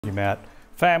Matt.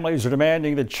 Families are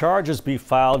demanding that charges be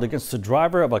filed against the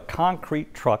driver of a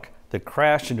concrete truck that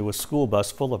crashed into a school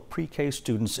bus full of pre-K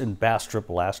students in Bastrop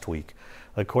last week.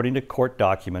 According to court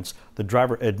documents, the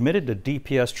driver admitted to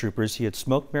DPS troopers he had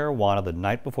smoked marijuana the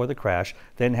night before the crash,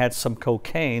 then had some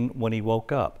cocaine when he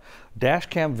woke up.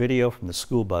 Dashcam video from the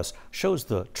school bus shows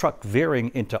the truck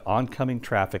veering into oncoming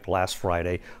traffic last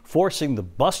Friday, forcing the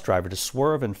bus driver to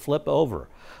swerve and flip over.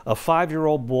 A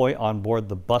 5-year-old boy on board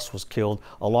the bus was killed,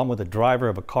 along with the driver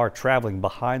of a car traveling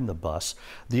behind the bus.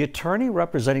 The attorney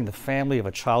representing the family of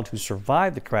a child who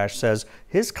survived the crash says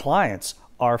his clients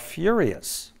are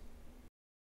furious.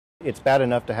 It's bad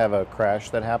enough to have a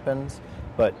crash that happens,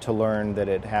 but to learn that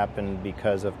it happened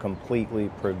because of completely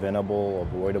preventable,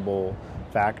 avoidable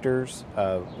factors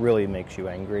really makes you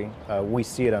angry. We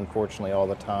see it unfortunately all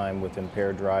the time with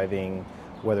impaired driving,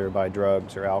 whether by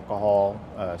drugs or alcohol.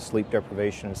 Sleep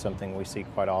deprivation is something we see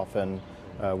quite often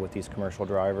with these commercial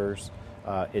drivers.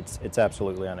 It's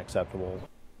absolutely unacceptable.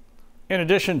 In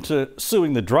addition to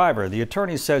suing the driver, the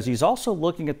attorney says he's also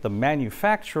looking at the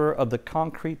manufacturer of the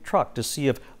concrete truck to see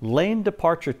if lane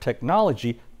departure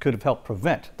technology could have helped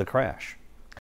prevent the crash.